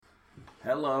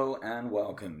Hello and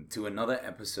welcome to another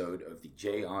episode of the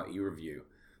JRE Review.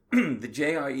 The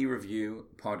JRE Review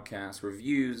podcast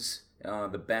reviews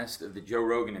the best of the Joe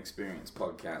Rogan Experience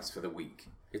podcast for the week.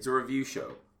 It's a review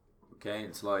show, okay?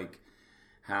 It's like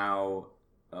how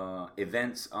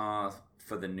events are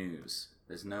for the news.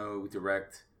 There's no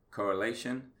direct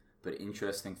correlation, but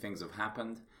interesting things have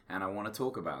happened, and I want to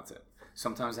talk about it.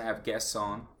 Sometimes I have guests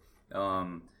on,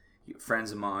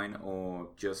 friends of mine or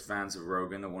just fans of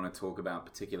Rogan that want to talk about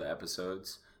particular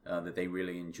episodes that they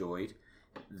really enjoyed.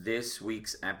 This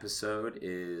week's episode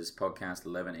is podcast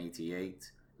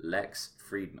 1188, Lex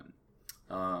Fridman.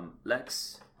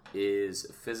 Lex is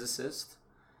a physicist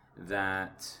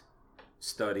that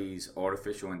studies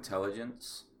artificial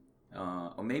intelligence,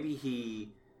 or maybe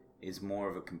he is more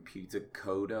of a computer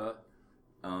coder.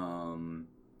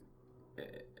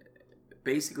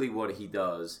 Basically what he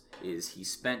does is he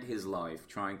spent his life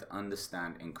trying to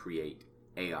understand and create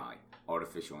AI,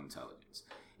 artificial intelligence.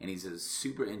 And he's a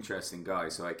super interesting guy,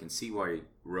 so I can see why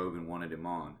Rogan wanted him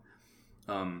on.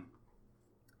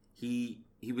 He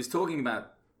was talking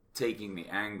about taking the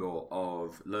angle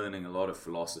of learning a lot of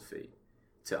philosophy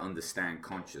to understand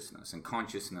consciousness. And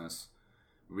consciousness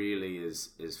really is,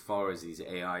 as far as these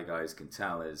AI guys can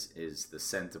tell, is the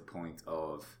center point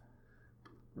of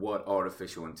what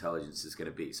artificial intelligence is going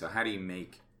to be. So how do you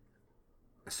make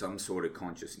some sort of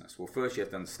consciousness? Well, first you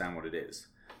have to understand what it is.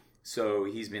 So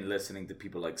he's been listening to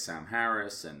people like Sam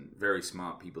Harris and very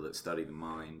smart people that study the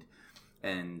mind.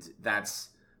 And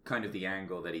that's kind of the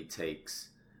angle that he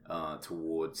takes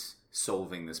towards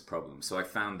solving this problem. So I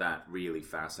found that really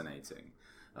fascinating.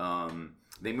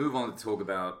 They move on to talk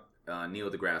about Neil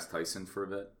deGrasse Tyson for a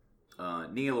bit.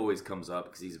 Neil always comes up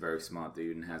because he's a very smart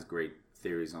dude and has great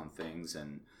theories on things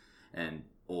and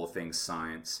all things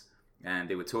science. And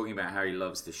they were talking about how he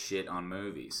loves to shit on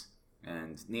movies.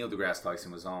 And Neil deGrasse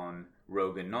Tyson was on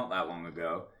Rogan not that long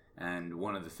ago, and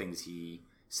one of the things he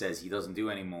says he doesn't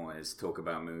do anymore is talk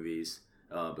about movies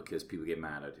because people get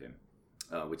mad at him,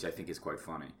 which I think is quite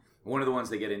funny. One of the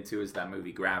ones they get into is that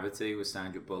movie Gravity with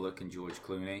Sandra Bullock and George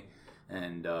Clooney.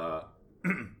 And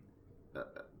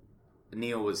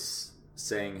Neil was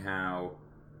saying how,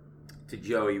 to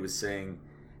Joe, he was saying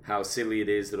how silly it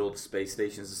is that all the space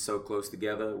stations are so close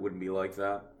together. It wouldn't be like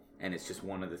that. And it's just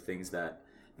one of the things that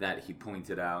he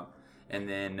pointed out. And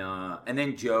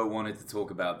then Joe wanted to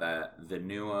talk about the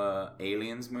newer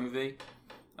Aliens movie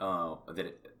that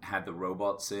it had the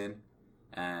robots in,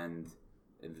 and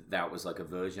that was like a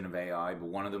version of AI. But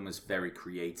one of them was very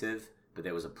creative, but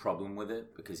there was a problem with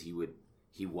it because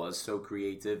he was so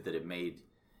creative that it made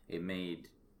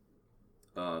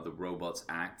the robots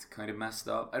act kind of messed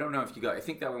up. I don't know if you got. I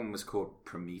think that one was called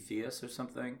Prometheus or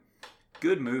something.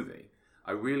 Good movie.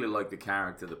 I really liked the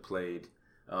character that played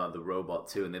the robot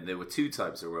too. And then there were two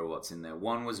types of robots in there.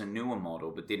 One was a newer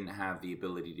model, but didn't have the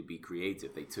ability to be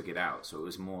creative. They took it out, so it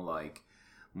was more like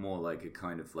a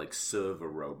kind of like server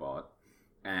robot.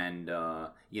 And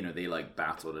they like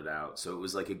battled it out. So it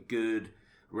was like a good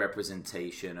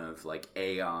representation of like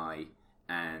AI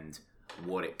and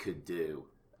what it could do.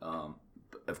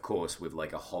 Of course, with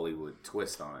like a Hollywood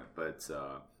twist on it. But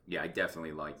I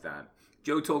definitely like that.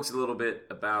 Joe talks a little bit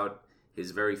about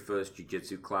his very first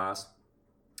jiu-jitsu class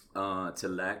to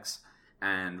Lex,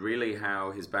 and really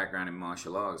how his background in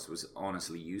martial arts was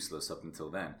honestly useless up until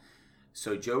then.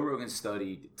 So Joe Rogan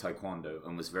studied Taekwondo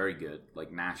and was very good,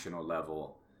 like national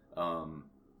level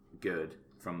good,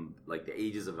 from like the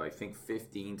ages of I think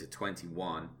 15 to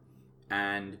 21.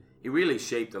 And it really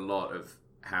shaped a lot of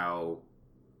how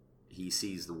he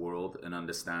sees the world and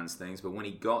understands things. But when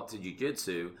he got to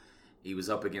jiu-jitsu, he was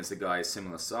up against a guy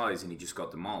similar size and he just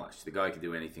got demolished. The guy could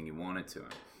do anything he wanted to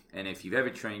him. And if you've ever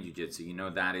trained jiu-jitsu, you know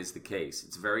that is the case.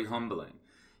 It's very humbling.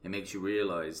 It makes you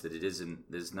realize that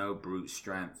there's no brute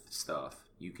strength stuff.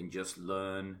 You can just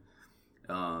learn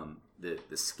the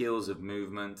skills of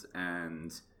movement,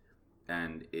 and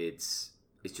it's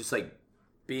just like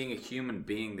being a human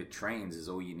being that trains is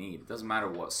all you need. It doesn't matter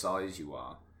what size you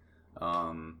are.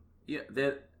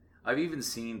 I've even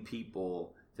seen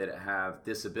people that have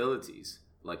disabilities,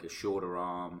 like a shorter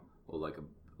arm or like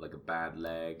a bad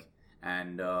leg,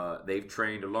 and they've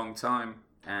trained a long time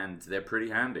and they're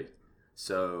pretty handy.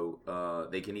 So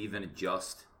they can even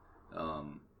adjust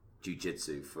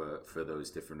jiu-jitsu for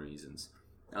those different reasons.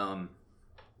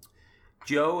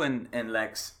 Joe and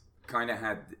Lex kind of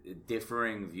had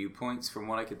differing viewpoints from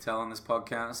what I could tell on this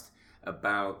podcast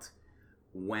about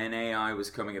when AI was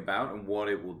coming about and what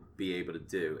it will be able to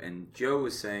do. And Joe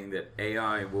was saying that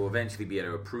AI will eventually be able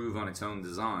to improve on its own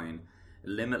design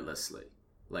limitlessly,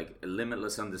 like a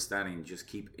limitless understanding, just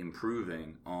keep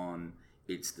improving on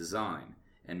its design.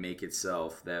 and make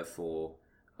itself, therefore,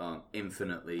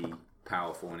 infinitely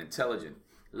powerful and intelligent.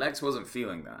 Lex wasn't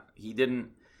feeling that. He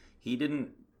didn't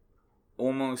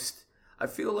almost, I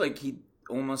feel like he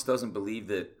almost doesn't believe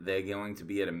that they're going to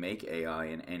be able to make AI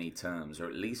in any terms, or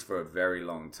at least for a very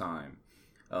long time.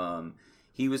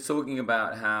 He was talking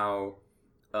about how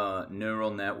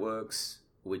neural networks,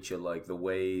 which are like the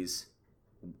ways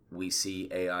we see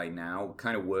AI now,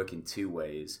 kind of work in two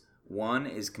ways. One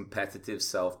is competitive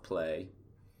self-play,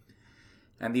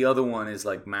 and the other one is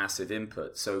like massive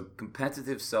input. So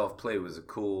competitive self-play was a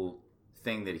cool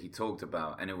thing that he talked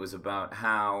about, and it was about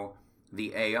how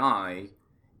the AI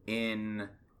and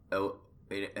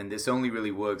this only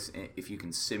really works if you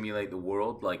can simulate the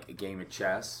world, like a game of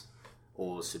chess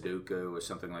or Sudoku or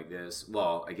something like this.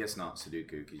 Well, I guess not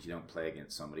Sudoku because you don't play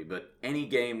against somebody, but any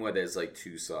game where there's like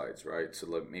two sides, right? So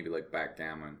like maybe like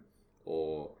backgammon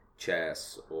or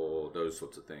chess or those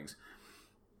sorts of things.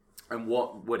 And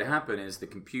what would happen is the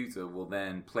computer will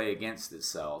then play against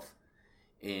itself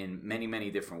in many, many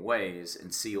different ways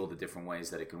and see all the different ways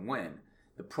that it can win.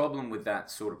 The problem with that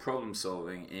sort of problem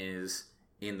solving is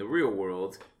in the real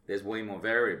world, there's way more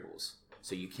variables.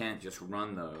 So you can't just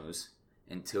run those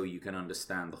until you can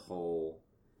understand the whole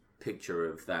picture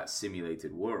of that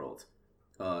simulated world.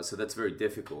 So that's very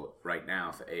difficult right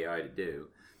now for AI to do.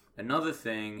 Another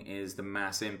thing is the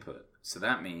mass input. So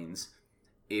that means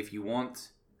if you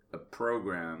want a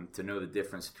program to know the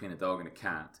difference between a dog and a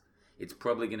cat, it's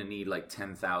probably going to need like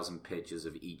 10,000 pictures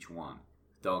of each one,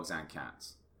 dogs and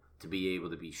cats, to be able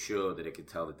to be sure that it can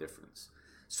tell the difference.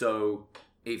 So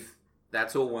if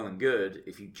that's all well and good,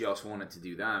 if you just wanted to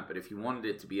do that, but if you wanted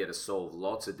it to be able to solve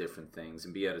lots of different things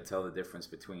and be able to tell the difference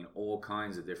between all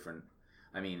kinds of different,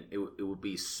 I mean, it would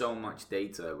be so much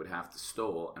data it would have to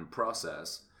store and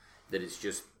process that it's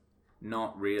just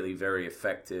not really very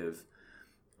effective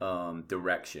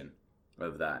direction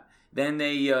of that. Then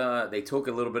they talk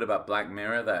a little bit about Black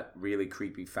Mirror, that really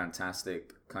creepy,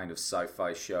 fantastic kind of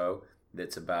sci-fi show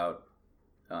that's about,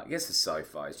 I guess it's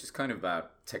sci-fi, it's just kind of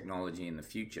about technology in the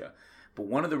future. But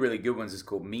one of the really good ones is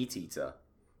called Meat Eater.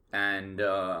 And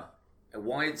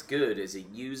why it's good is it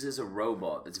uses a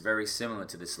robot that's very similar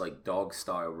to this like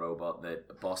dog-style robot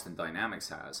that Boston Dynamics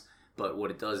has. But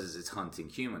what it does is it's hunting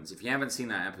humans. If you haven't seen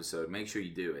that episode, make sure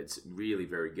you do. It's really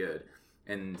very good.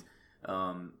 And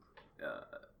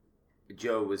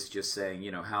Joe was just saying,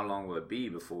 you know, how long will it be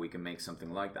before we can make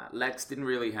something like that? Lex didn't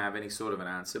really have any sort of an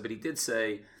answer, but he did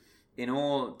say, in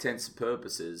all intents and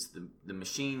purposes, the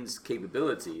machine's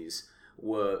capabilities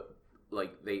were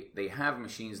like they have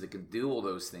machines that can do all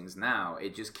those things now.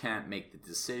 It just can't make the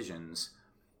decisions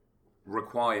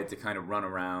required to kind of run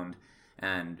around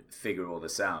and figure all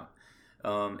this out.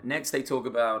 Next, they talk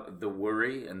about the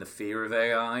worry and the fear of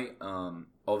AI.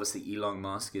 Obviously, Elon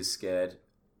Musk is scared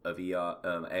of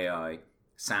AI.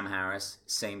 Sam Harris,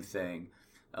 same thing.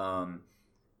 And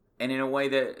in a way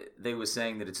that they were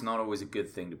saying that it's not always a good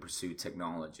thing to pursue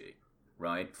technology,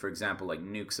 right? For example, like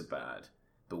nukes are bad,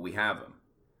 but we have them.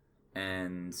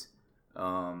 And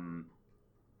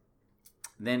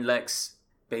then Lex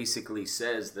basically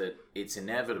says that it's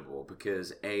inevitable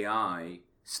because AI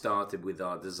started with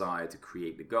our desire to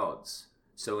create the gods.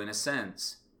 So in a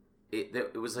sense,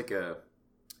 it was like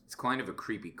it's kind of a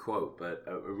creepy quote, but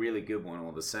a really good one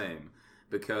all the same,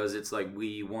 because it's like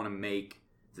we want to make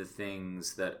the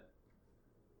things that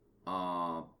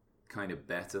are kind of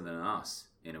better than us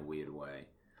in a weird way.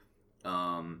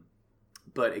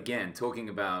 But again, talking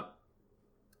about,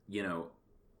 you know,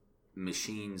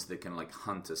 machines that can like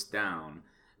hunt us down,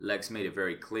 Lex made it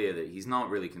very clear that he's not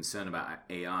really concerned about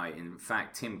AI. In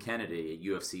fact, Tim Kennedy, a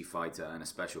UFC fighter and a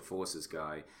special forces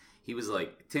guy, he was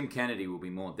like, Tim Kennedy will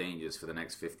be more dangerous for the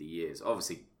next 50 years.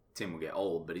 Obviously, Tim will get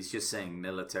old, but he's just saying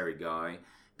military guy,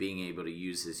 being able to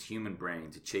use his human brain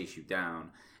to chase you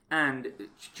down. And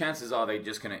chances are they're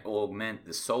just going to augment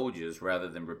the soldiers rather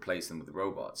than replace them with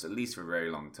robots, at least for a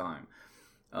very long time.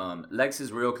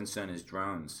 Lex's real concern is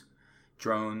drones.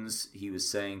 Drones, he was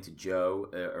saying to Joe,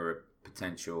 are a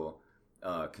potential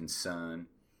concern,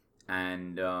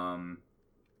 and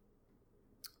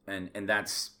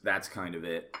that's kind of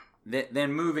it.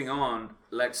 Then moving on,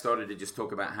 Lex started to just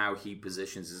talk about how he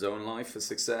positions his own life for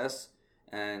success,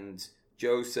 and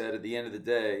Joe said at the end of the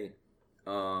day,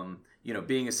 you know,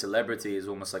 being a celebrity is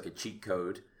almost like a cheat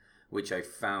code, which I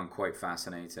found quite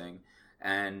fascinating.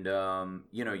 And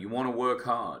you know, you want to work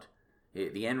hard.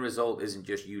 The end result isn't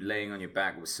just you laying on your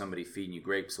back with somebody feeding you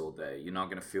grapes all day. You're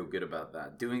not going to feel good about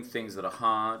that. Doing things that are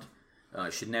hard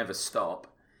should never stop.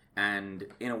 And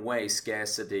in a way,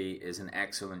 scarcity is an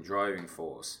excellent driving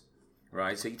force,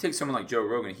 right? So you take someone like Joe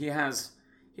Rogan. He has,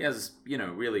 you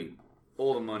know, really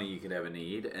all the money you could ever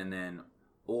need, and then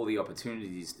all the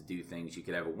opportunities to do things you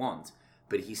could ever want.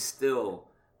 But he still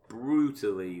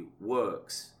brutally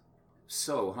works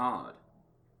so hard,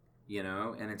 you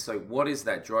know? And it's like, what is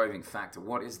that driving factor?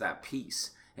 What is that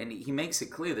piece? And he makes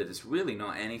it clear that it's really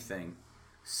not anything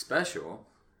special.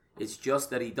 It's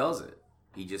just that he does it.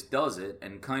 He just does it,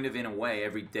 and kind of in a way,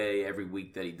 every day, every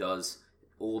week that he does,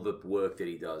 all the work that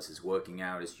he does, his working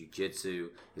out, his jiu-jitsu,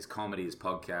 his comedy, his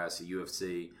podcast, his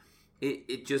UFC,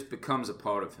 it just becomes a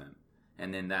part of him.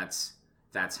 And then that's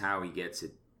how he gets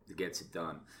it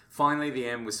done. Finally, the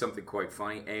end was something quite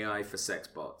funny. AI for sex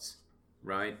bots,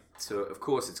 right? So, of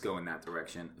course, it's going that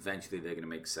direction. Eventually, they're going to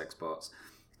make sex bots.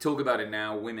 Talk about it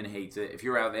now. Women hate it. If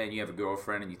you're out there and you have a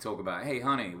girlfriend and you talk about, hey,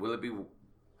 honey, will it be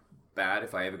bad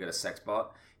if I ever get a sex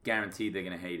bot? Guaranteed they're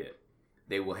going to hate it.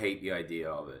 They will hate the idea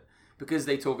of it. Because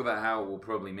they talk about how it will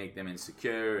probably make them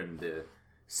insecure and the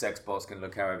sex bots can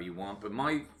look however you want. But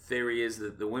my theory is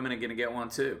that the women are going to get one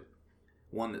too.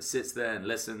 One that sits there and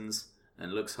listens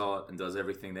and looks hot and does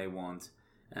everything they want.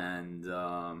 And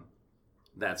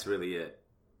that's really it.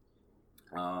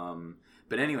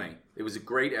 But anyway, it was a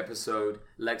great episode.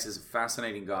 Lex is a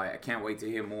fascinating guy. I can't wait to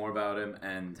hear more about him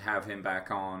and have him back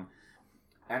on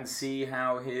and see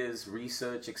how his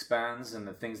research expands and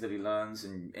the things that he learns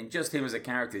and just him as a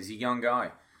character. He's a young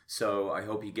guy. So I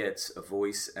hope he gets a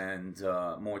voice and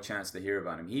more chance to hear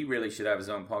about him. He really should have his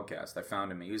own podcast. I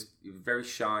found him. He was very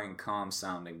shy and calm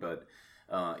sounding, but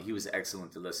he was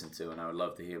excellent to listen to, and I would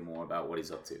love to hear more about what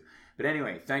he's up to. But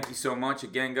anyway, thank you so much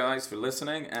again, guys, for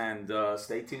listening, and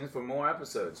stay tuned for more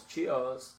episodes. Cheers!